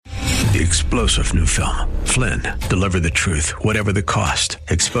The explosive new film, Flynn, deliver the truth, whatever the cost,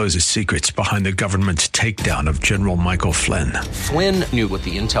 exposes secrets behind the government's takedown of General Michael Flynn. Flynn knew what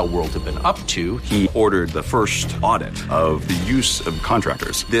the intel world had been up to. He ordered the first audit of the use of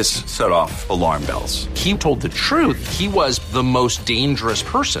contractors. This set off alarm bells. He told the truth. He was the most dangerous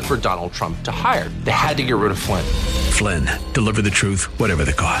person for Donald Trump to hire. They had to get rid of Flynn. Flynn, deliver the truth, whatever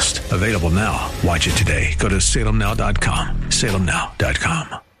the cost. Available now. Watch it today. Go to salemnow.com.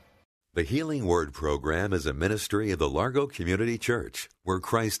 salemnow.com. The Healing Word program is a ministry of the Largo Community Church, where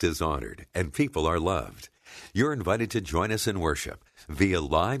Christ is honored and people are loved. You're invited to join us in worship via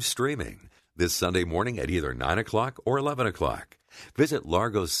live streaming this Sunday morning at either 9 o'clock or 11 o'clock. Visit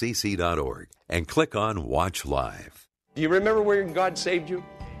largocc.org and click on Watch Live. Do you remember where God saved you?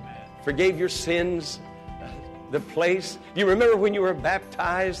 Forgave your sins? The place? Do you remember when you were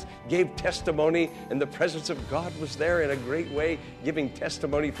baptized, gave testimony, and the presence of God was there in a great way, giving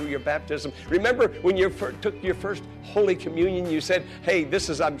testimony through your baptism? Remember when you took your first Holy Communion, you said, hey,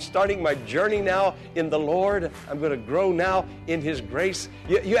 I'm starting my journey now in the Lord. I'm going to grow now in His grace.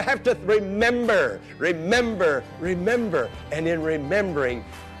 You have to remember. And in remembering,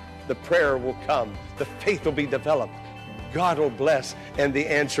 the prayer will come. The faith will be developed. God will bless, and the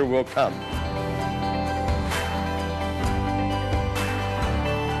answer will come.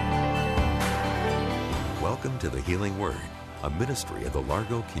 Welcome to the Healing Word, a ministry of the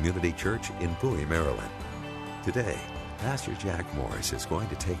Largo Community Church in Bowie, Maryland. Today, Pastor Jack Morris is going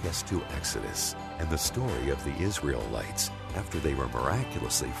to take us to Exodus and the story of the Israelites after they were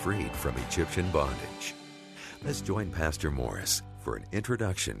miraculously freed from Egyptian bondage. Let's join Pastor Morris for an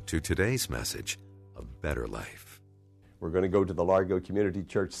introduction to today's message, A Better Life. We're going to go to the Largo Community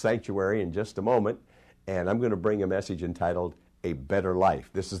Church Sanctuary in just a moment, and I'm going to bring a message entitled, A Better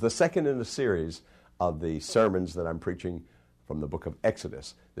Life. This is the second in a series of the sermons that I'm preaching from the book of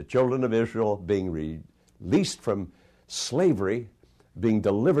Exodus. The children of Israel being released from slavery, being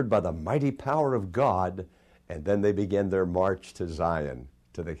delivered by the mighty power of God, and then they begin their march to Zion,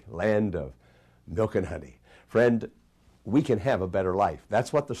 to the land of milk and honey. Friend, we can have a better life.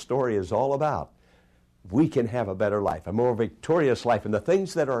 That's what the story is all about. We can have a better life, a more victorious life. And the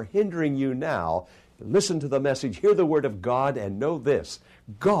things that are hindering you now, listen to the message, hear the word of God, and know this: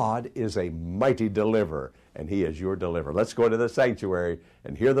 God is a mighty deliverer, and He is your deliverer. Let's go to the sanctuary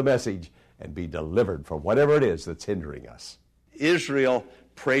and hear the message and be delivered from whatever it is that's hindering us. Israel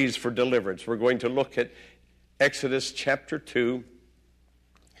prays for deliverance. We're going to look at Exodus chapter 2,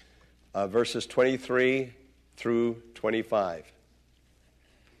 verses 23 through 25.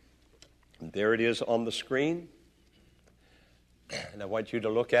 And there it is on the screen. And I want you to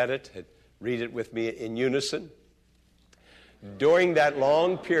look at it and read it with me in unison. During that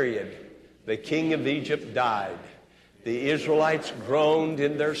long period, the king of Egypt died. The Israelites groaned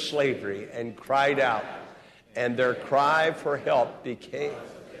in their slavery and cried out, and their cry for help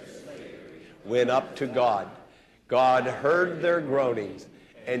went up to God. God heard their groanings,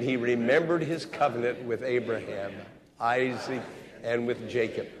 and He remembered His covenant with Abraham, Isaac, and with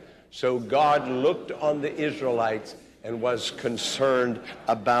Jacob. So God looked on the Israelites and was concerned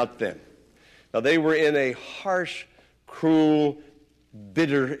about them. Now they were in a harsh, cruel,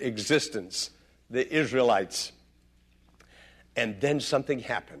 bitter existence, the Israelites. And then something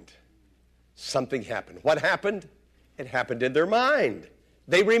happened. Something happened. What happened? It happened in their mind.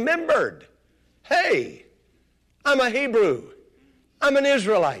 They remembered, hey, I'm a Hebrew. I'm an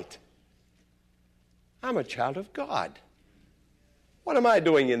Israelite. I'm a child of God. What am I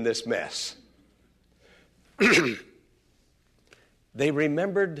doing in this mess? They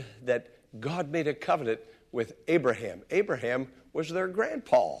remembered that God made a covenant with Abraham. Abraham was their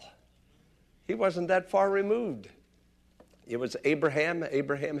grandpa. He wasn't that far removed. It was Abraham.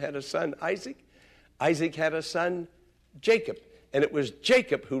 Abraham had a son, Isaac. Isaac had a son, Jacob. And it was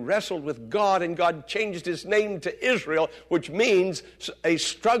Jacob who wrestled with God, and God changed his name to Israel, which means a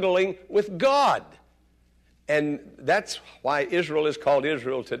struggling with God. And that's why Israel is called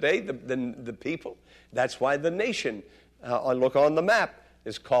Israel today, the people. That's why the nation, look on the map,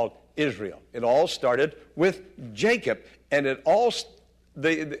 is called Israel. It all started with Jacob, and it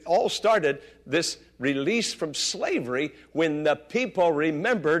all started this release from slavery when the people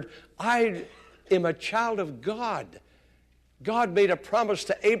remembered, I am a child of God. God made a promise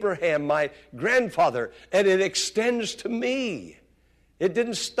to Abraham, my grandfather, and it extends to me. It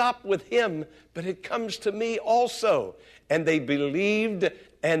didn't stop with him, but it comes to me also. And they believed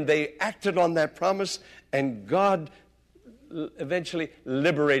and they acted on that promise, and God eventually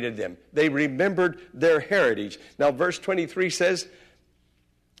liberated them. They remembered their heritage. Now, verse 23 says,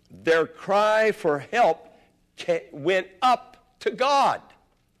 their cry for help went up to God.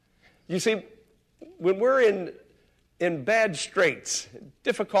 You see, when we're in bad straits,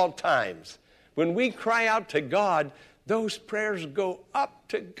 difficult times, when we cry out to God, those prayers go up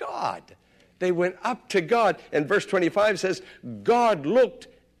to God. They went up to God. And verse 25 says, God looked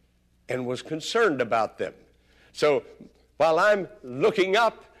and was concerned about them. So while I'm looking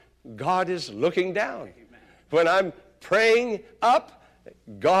up, God is looking down. When I'm praying up,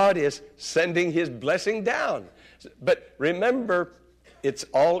 God is sending his blessing down. But remember, it's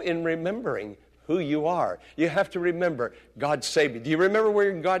all in remembering who you are. You have to remember God saved you. Do you remember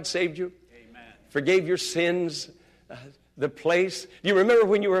where God saved you? Amen. Forgave your sins, the place. Do you remember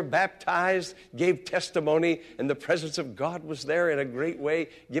when you were baptized, gave testimony, and the presence of God was there in a great way,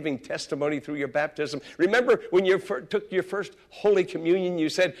 giving testimony through your baptism? Remember when you took your first Holy Communion, you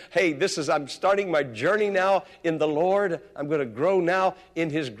said, hey, I'm starting my journey now in the Lord. I'm going to grow now in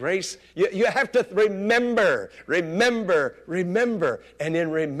his grace. You have to remember. And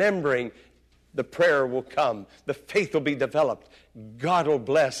in remembering, the prayer will come. The faith will be developed. God will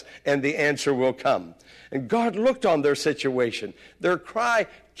bless, and the answer will come. And God looked on their situation. Their cry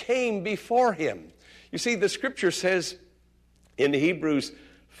came before him. You see, the scripture says in Hebrews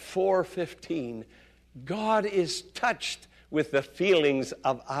 4:15, God is touched with the feelings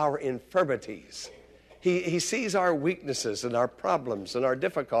of our infirmities. He sees our weaknesses and our problems and our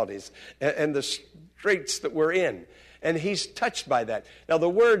difficulties and the straits that we're in. And he's touched by that. Now, the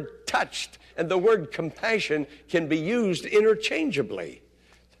word touched and the word compassion can be used interchangeably.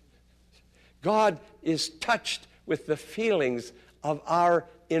 God is touched with the feelings of our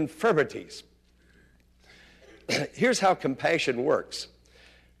infirmities. Here's how compassion works.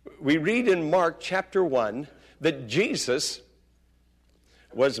 We read in Mark chapter 1 that Jesus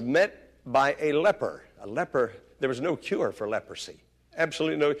was met by a leper. A leper, there was no cure for leprosy.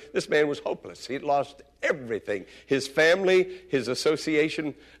 Absolutely no. This man was hopeless. He'd lost everything. His family, his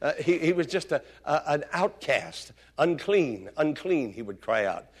association. He was just an outcast. Unclean, he would cry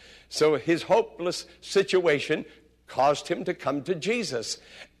out. So his hopeless situation caused him to come to Jesus.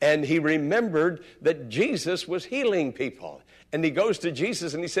 And he remembered that Jesus was healing people. And he goes to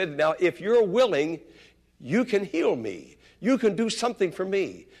Jesus and he said, now, if you're willing, you can heal me. You can do something for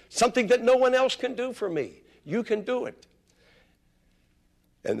me. Something that no one else can do for me. You can do it.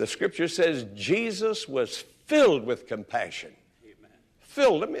 And the scripture says Jesus was filled with compassion. Amen.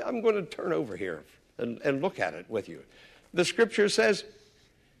 Filled. I'm going to turn over here and look at it with you. The scripture says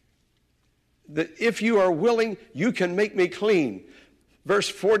that if you are willing, you can make me clean. Verse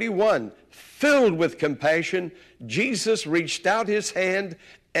 41, filled with compassion, Jesus reached out his hand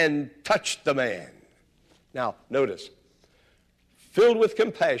and touched the man. Now, notice, filled with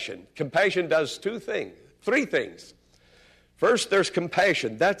compassion. Compassion does three things. First, there's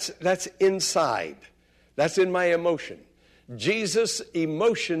compassion. That's inside. That's in my emotion. Jesus'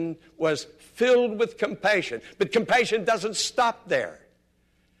 emotion was filled with compassion. But compassion doesn't stop there.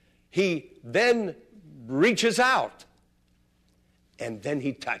 He then reaches out. And then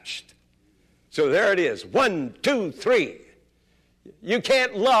he touched. So there it is. 1, 2, 3. You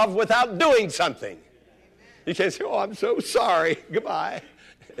can't love without doing something. You can't say, oh, I'm so sorry. Goodbye.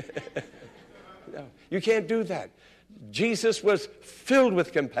 No, you can't do that. Jesus was filled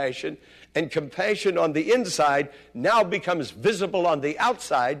with compassion, and compassion on the inside now becomes visible on the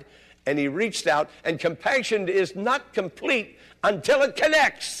outside, and he reached out, and compassion is not complete until it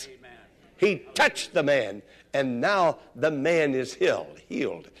connects. Amen. He touched the man, and now the man is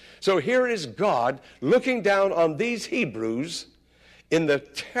healed. So here is God looking down on these Hebrews in the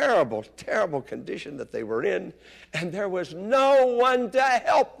terrible, terrible condition that they were in, and there was no one to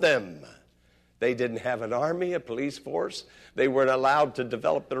help them. They didn't have an army, a police force. They weren't allowed to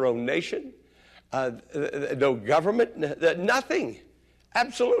develop their own nation. No government, nothing.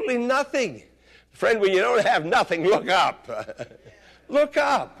 Absolutely nothing. Friend, when you don't have nothing, look up. Look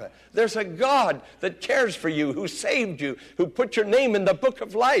up. There's a God that cares for you, who saved you, who put your name in the book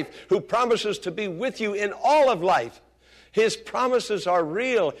of life, who promises to be with you in all of life. His promises are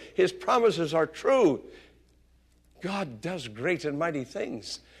real. His promises are true. God does great and mighty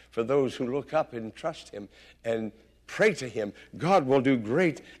things for those who look up and trust him and pray to him. God will do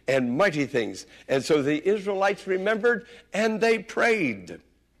great and mighty things. And so the Israelites remembered and they prayed.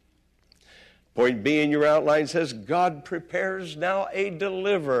 Point B in your outline says, God prepares now a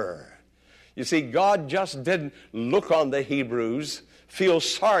deliverer. You see, God just didn't look on the Hebrews, feel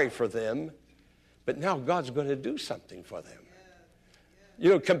sorry for them, but now God's going to do something for them.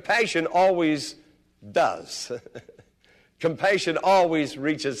 You know, compassion always does. Compassion always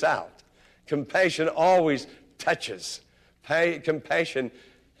reaches out. Compassion always touches. Compassion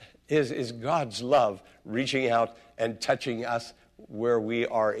is God's love reaching out and touching us where we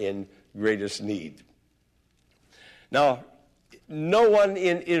are in greatest need. Now, no one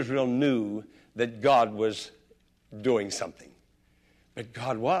in Israel knew that God was doing something, but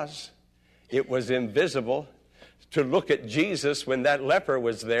God was. It was invisible. To look at Jesus when that leper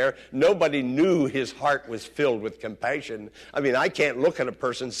was there, nobody knew his heart was filled with compassion. I mean, I can't look at a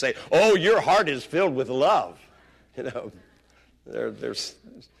person and say, oh, your heart is filled with love. You know, there's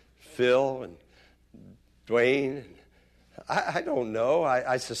Phil and Dwayne. And I don't know.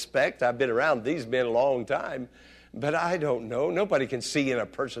 I suspect. I've been around these men a long time, but I don't know. Nobody can see in a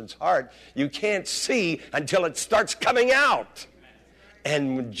person's heart. You can't see until it starts coming out.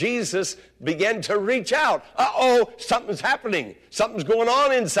 And when Jesus began to reach out, something's happening. Something's going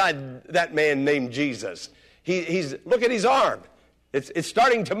on inside that man named Jesus. He's look at his arm. It's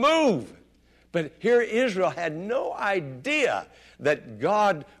starting to move. But here Israel had no idea that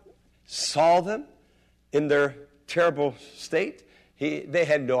God saw them in their terrible state. They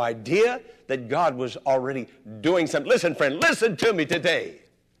had no idea that God was already doing something. Listen, friend, listen to me today.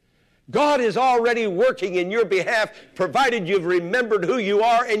 God is already working in your behalf, provided you've remembered who you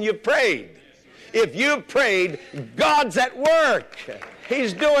are and you've prayed. If you've prayed, God's at work.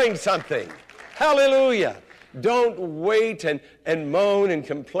 He's doing something. Hallelujah. Don't wait and moan and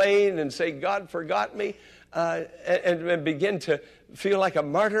complain and say, God forgot me, and begin to feel like a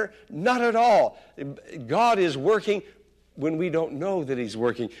martyr. Not at all. God is working when we don't know that He's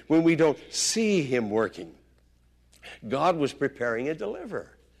working, when we don't see Him working. God was preparing a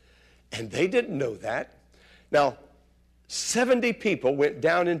deliverer. And they didn't know that. Now, 70 people went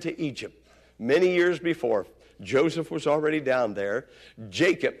down into Egypt many years before. Joseph was already down there.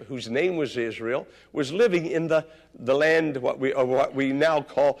 Jacob, whose name was Israel, was living in the land what we now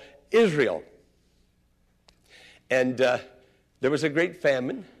call Israel. And there was a great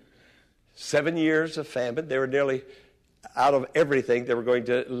famine, 7 years of famine. They were nearly out of everything. They were going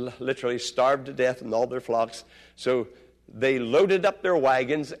to literally starve to death and all their flocks. So they loaded up their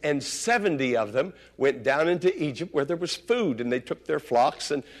wagons, and 70 of them went down into Egypt where there was food, and they took their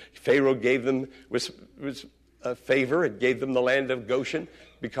flocks, and Pharaoh gave them was a favor and gave them the land of Goshen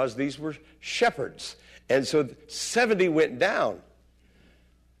because these were shepherds. And so 70 went down,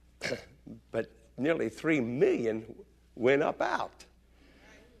 but nearly 3 million went up out.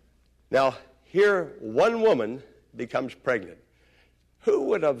 Now, here one woman becomes pregnant. Who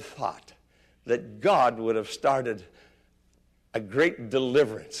would have thought that God would have started a great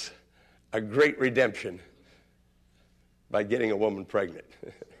deliverance, a great redemption by getting a woman pregnant?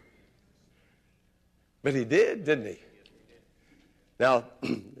 But He did, didn't He? Now,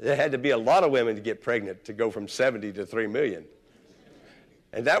 there had to be a lot of women to get pregnant to go from 70 to 3 million.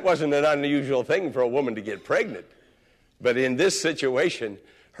 And that wasn't an unusual thing for a woman to get pregnant. But in this situation,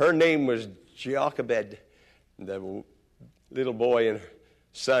 her name was Jochebed. The little boy and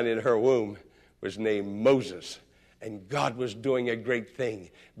son in her womb was named Moses. And God was doing a great thing.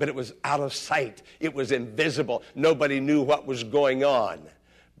 But it was out of sight. It was invisible. Nobody knew what was going on.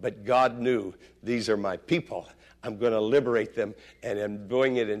 But God knew, these are my people. I'm going to liberate them. And I'm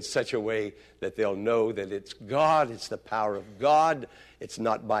doing it in such a way that they'll know that it's God. It's the power of God. It's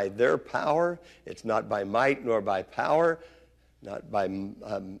not by their power. It's not by might nor by power. Not by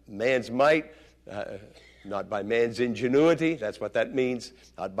man's might. Not by man's ingenuity. That's what that means.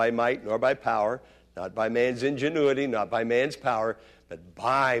 Not by might nor by power. Not by man's ingenuity, not by man's power, but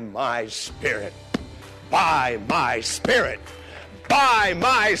by my Spirit. By my Spirit. By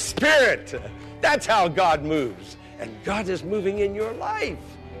my Spirit. That's how God moves. And God is moving in your life.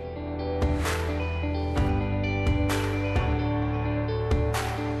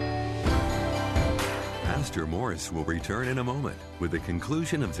 Pastor Morris will return in a moment with the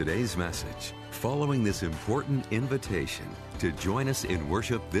conclusion of today's message, following this important invitation to join us in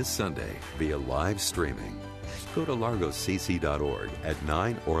worship this Sunday via live streaming. Go to largocc.org at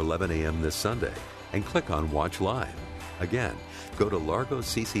 9 or 11 a.m. this Sunday and click on Watch Live. Again, go to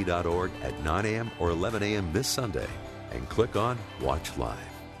largocc.org at 9 a.m. or 11 a.m. this Sunday and click on Watch Live.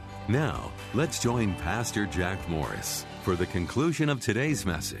 Now, let's join Pastor Jack Morris for the conclusion of today's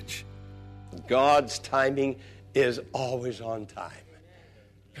message. God's timing is always on time.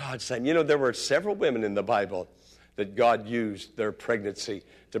 God's time. You know, there were several women in the Bible that God used their pregnancy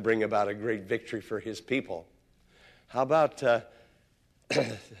to bring about a great victory for His people. How about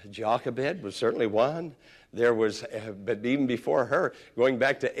Jochebed was certainly one. There was, but even before her, going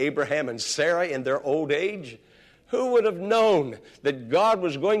back to Abraham and Sarah in their old age, who would have known that God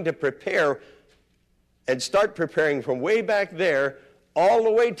was going to prepare and start preparing from way back there all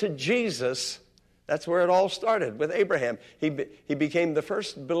the way to Jesus? That's where it all started, with Abraham. He became the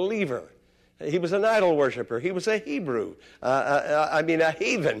first believer. He was an idol worshiper. He was a Hebrew. A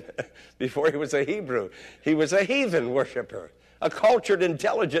heathen. Before he was a Hebrew, he was a heathen worshiper. A cultured,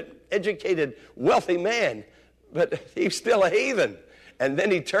 intelligent, educated, wealthy man. But he's still a heathen. And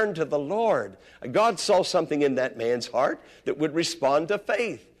then he turned to the Lord. God saw something in that man's heart that would respond to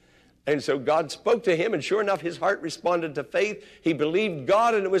faith. And so God spoke to him, and sure enough, his heart responded to faith. He believed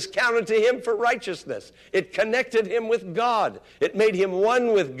God, and it was counted to him for righteousness. It connected him with God. It made him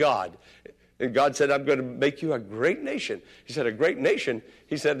one with God. And God said, I'm going to make you a great nation. He said, a great nation?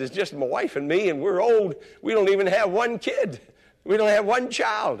 He said, it's just my wife and me, and we're old. We don't even have one kid. We don't have one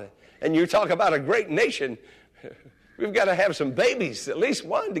child. And you talk about a great nation. We've got to have some babies, at least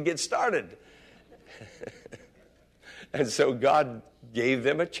one, to get started. And so God gave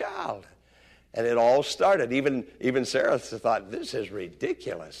them a child. And it all started. Even Sarah thought, this is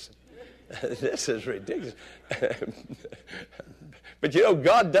ridiculous. This is ridiculous. But you know,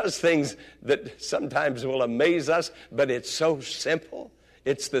 God does things that sometimes will amaze us, but it's so simple.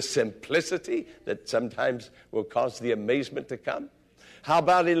 It's the simplicity that sometimes will cause the amazement to come. How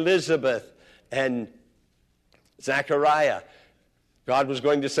about Elizabeth and Zechariah? God was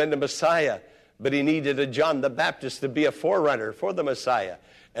going to send a Messiah, but he needed a John the Baptist to be a forerunner for the Messiah.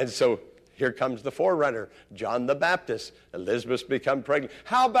 And so here comes the forerunner, John the Baptist. Elizabeth's become pregnant.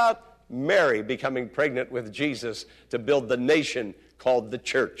 How about Mary becoming pregnant with Jesus to build the nation called the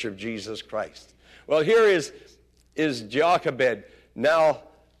Church of Jesus Christ? Well, here is Jochebed now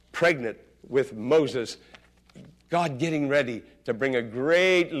pregnant with Moses. God getting ready to bring a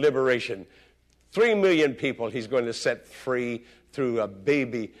great liberation. 3 million people he's going to set free through a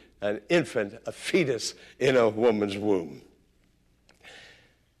baby, an infant, a fetus in a woman's womb.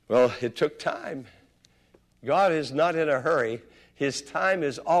 Well, it took time. God is not in a hurry. His time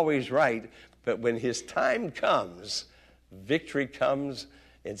is always right. But when his time comes, victory comes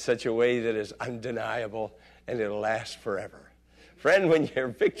in such a way that is undeniable, and it'll last forever. Friend, when your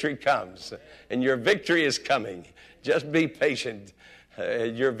victory comes, and your victory is coming, just be patient.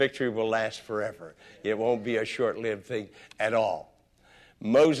 Your victory will last forever. It won't be a short-lived thing at all.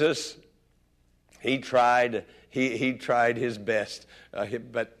 Moses, he tried his best,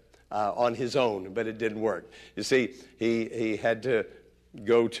 but on his own, but it didn't work. You see, he had to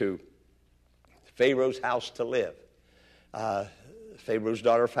go to Pharaoh's house to live. Pharaoh's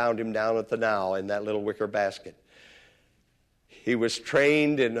daughter found him down at the Nile in that little wicker basket. He was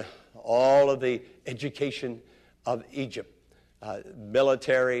trained in all of the education of Egypt,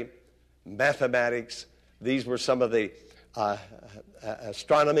 military, mathematics. These were some of the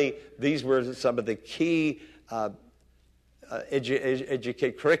astronomy. These were some of the key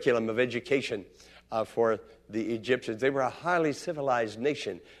curriculum of education for the Egyptians. They were a highly civilized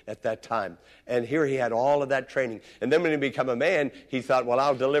nation at that time. And here he had all of that training. And then when he became a man, he thought, well,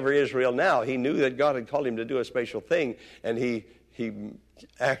 I'll deliver Israel now. He knew that God had called him to do a special thing. And he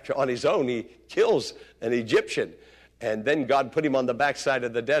on his own, he kills an Egyptian. And then God put him on the backside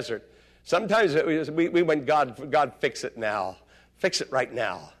of the desert. Sometimes we went, God, fix it now. Fix it right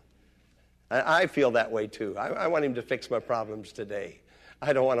now. I feel that way too. I want him to fix my problems today.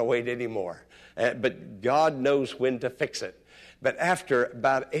 I don't want to wait anymore. But God knows when to fix it. But after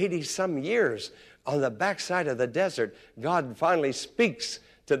about 80-some years on the backside of the desert, God finally speaks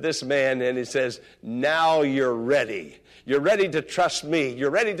to this man and he says, now you're ready. You're ready to trust me.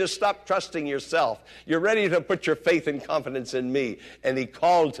 You're ready to stop trusting yourself. You're ready to put your faith and confidence in me. And he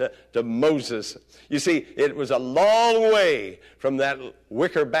called to Moses. You see, it was a long way from that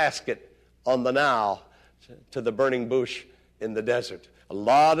wicker basket on the Nile to the burning bush in the desert. A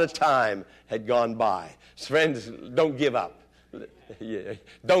lot of time had gone by. Friends, don't give up.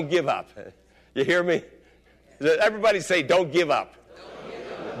 Don't give up. You hear me? Everybody say, don't give up.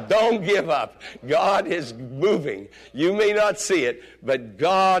 Don't give up. God is moving. You may not see it, but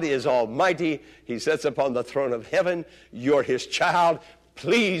God is almighty. He sits upon the throne of heaven. You're his child.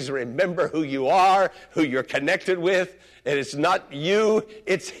 Please remember who you are, who you're connected with. And it's not you,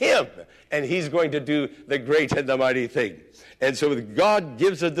 it's him. And he's going to do the great and the mighty thing. And so God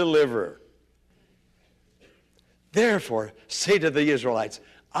gives a deliverer. Therefore, say to the Israelites,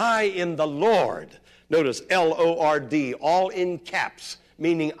 I am the Lord. Notice L-O-R-D, all in caps,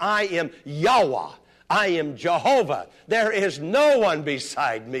 meaning I am Yahweh. I am Jehovah. There is no one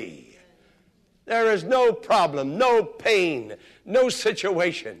beside me. There is no problem, no pain, no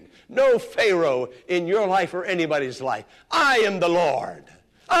situation, no Pharaoh in your life or anybody's life. I am the Lord.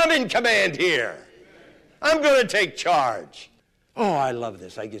 I'm in command here. I'm going to take charge. Oh, I love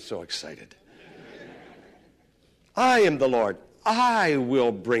this. I get so excited. I am the Lord. I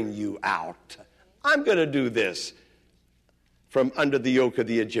will bring you out. I'm going to do this. from under the yoke of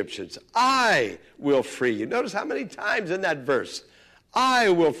the Egyptians. I will free you. Notice how many times in that verse, I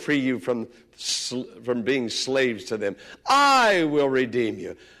will free you from being slaves to them. I will redeem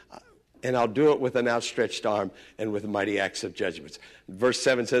you. And I'll do it with an outstretched arm and with mighty acts of judgments. Verse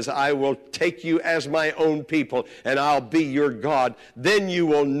 7 says, I will take you as my own people, and I'll be your God. Then you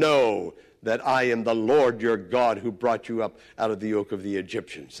will know that I am the Lord your God who brought you up out of the yoke of the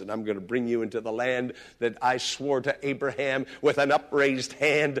Egyptians. And I'm going to bring you into the land that I swore to Abraham with an upraised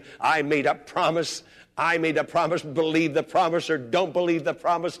hand. I made a promise. Believe the promise or don't believe the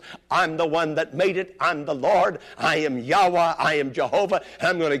promise. I'm the one that made it. I'm the Lord. I am Yahweh. I am Jehovah. And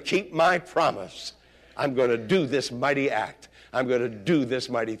I'm going to keep my promise. I'm going to do this mighty act. I'm going to do this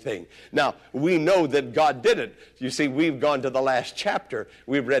mighty thing. Now, we know that God did it. You see, we've gone to the last chapter.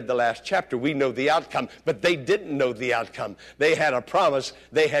 We've read the last chapter. We know the outcome, but they didn't know the outcome. They had a promise.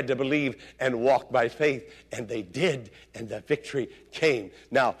 They had to believe and walk by faith, and they did, and the victory came.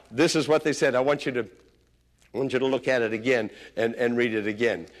 Now, this is what they said. I want you to look at it again and read it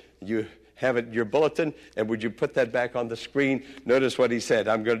again. You have it in your bulletin, and would you put that back on the screen? Notice what he said.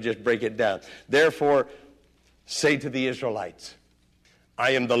 I'm going to just break it down. Therefore, say to the Israelites,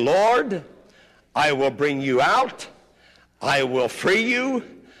 I am the Lord. I will bring you out. I will free you.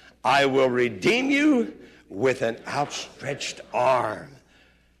 I will redeem you with an outstretched arm.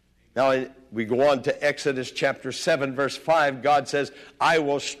 Now, we go on to Exodus chapter 7, verse 5. God says, I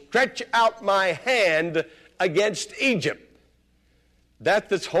will stretch out my hand against Egypt.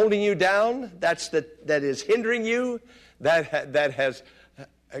 That's holding you down, that is hindering you, that has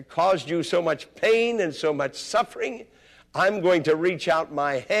caused you so much pain and so much suffering. I'm going to reach out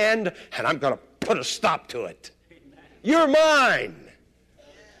my hand and I'm going to put a stop to it. You're mine.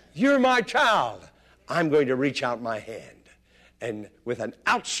 You're my child. I'm going to reach out my hand. And with an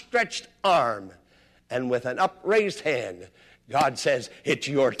outstretched arm and with an upraised hand, God says, it's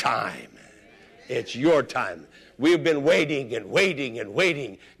your time. It's your time. We've been waiting and waiting and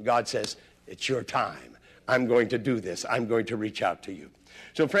waiting. God says, it's your time. I'm going to do this. I'm going to reach out to you.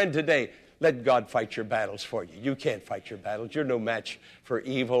 So, friend, today, let God fight your battles for you. You can't fight your battles. You're no match for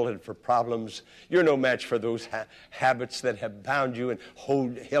evil and for problems. You're no match for those habits that have bound you and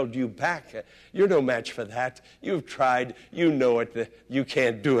held you back. You're no match for that. You've tried. You know it. You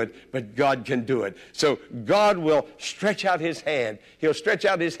can't do it, but God can do it. So God will stretch out his hand. He'll stretch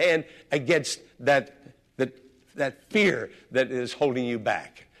out his hand against that fear that is holding you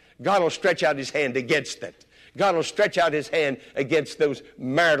back. God will stretch out his hand against it. God will stretch out his hand against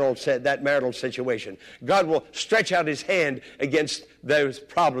that marital situation. God will stretch out his hand against those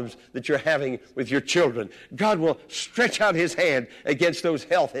problems that you're having with your children. God will stretch out his hand against those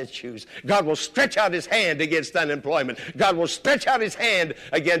health issues. God will stretch out his hand against unemployment. God will stretch out his hand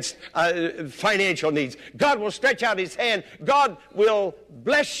against financial needs. God will stretch out his hand. God will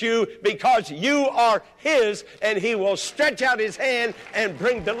bless you because you are his, and he will stretch out his hand and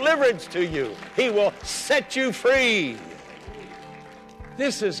bring deliverance to you. He will set you free.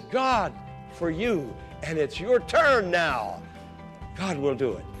 This is God for you, and it's your turn now. God will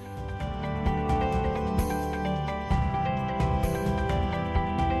do it.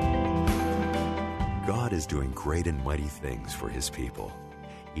 God is doing great and mighty things for his people.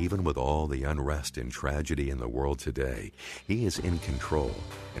 Even with all the unrest and tragedy in the world today, he is in control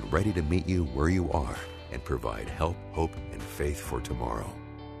and ready to meet you where you are and provide help, hope, and faith for tomorrow.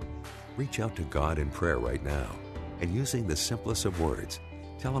 Reach out to God in prayer right now, and using the simplest of words,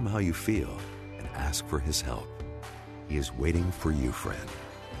 tell him how you feel and ask for his help. He is waiting for you, friend.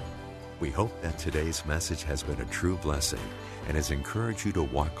 We hope that today's message has been a true blessing and has encouraged you to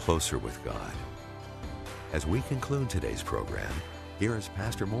walk closer with God. As we conclude today's program, here is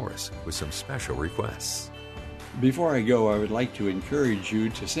Pastor Morris with some special requests. Before I go, I would like to encourage you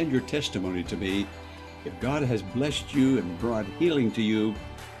to send your testimony to me. If God has blessed you and brought healing to you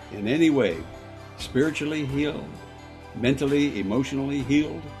in any way, spiritually healed, mentally, emotionally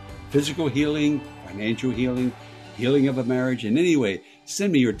healed, physical healing, financial healing, healing of a marriage, in any way,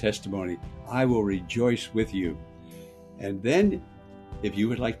 send me your testimony. I will rejoice with you. And then, if you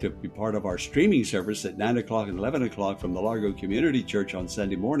would like to be part of our streaming service at 9 o'clock and 11 o'clock from the Largo Community Church on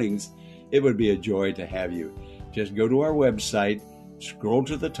Sunday mornings, it would be a joy to have you. Just go to our website, scroll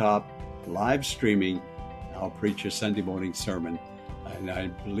to the top, live streaming. I'll preach a Sunday morning sermon, and I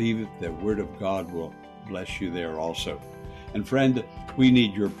believe the Word of God will bless you there also. And friend, we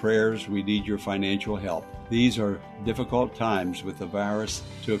need your prayers. We need your financial help. These are difficult times with the virus,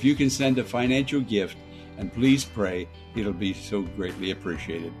 so if you can send a financial gift, and please pray, it'll be so greatly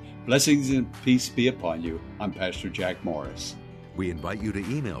appreciated. Blessings and peace be upon you. I'm Pastor Jack Morris. We invite you to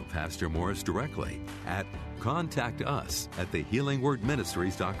email Pastor Morris directly at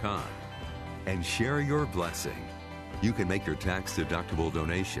contactus@thehealingwordministries.com and share your blessing. You can make your tax-deductible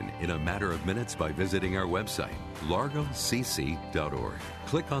donation in a matter of minutes by visiting our website, largocc.org.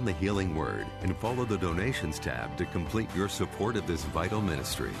 Click on the Healing Word and follow the Donations tab to complete your support of this vital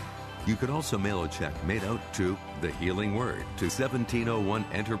ministry. You can also mail a check made out to The Healing Word to 1701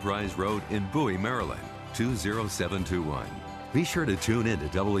 Enterprise Road in Bowie, Maryland, 20721. Be sure to tune in to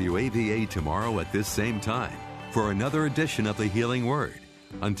WAVA tomorrow at this same time for another edition of The Healing Word.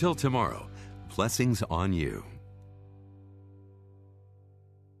 Until tomorrow, blessings on you.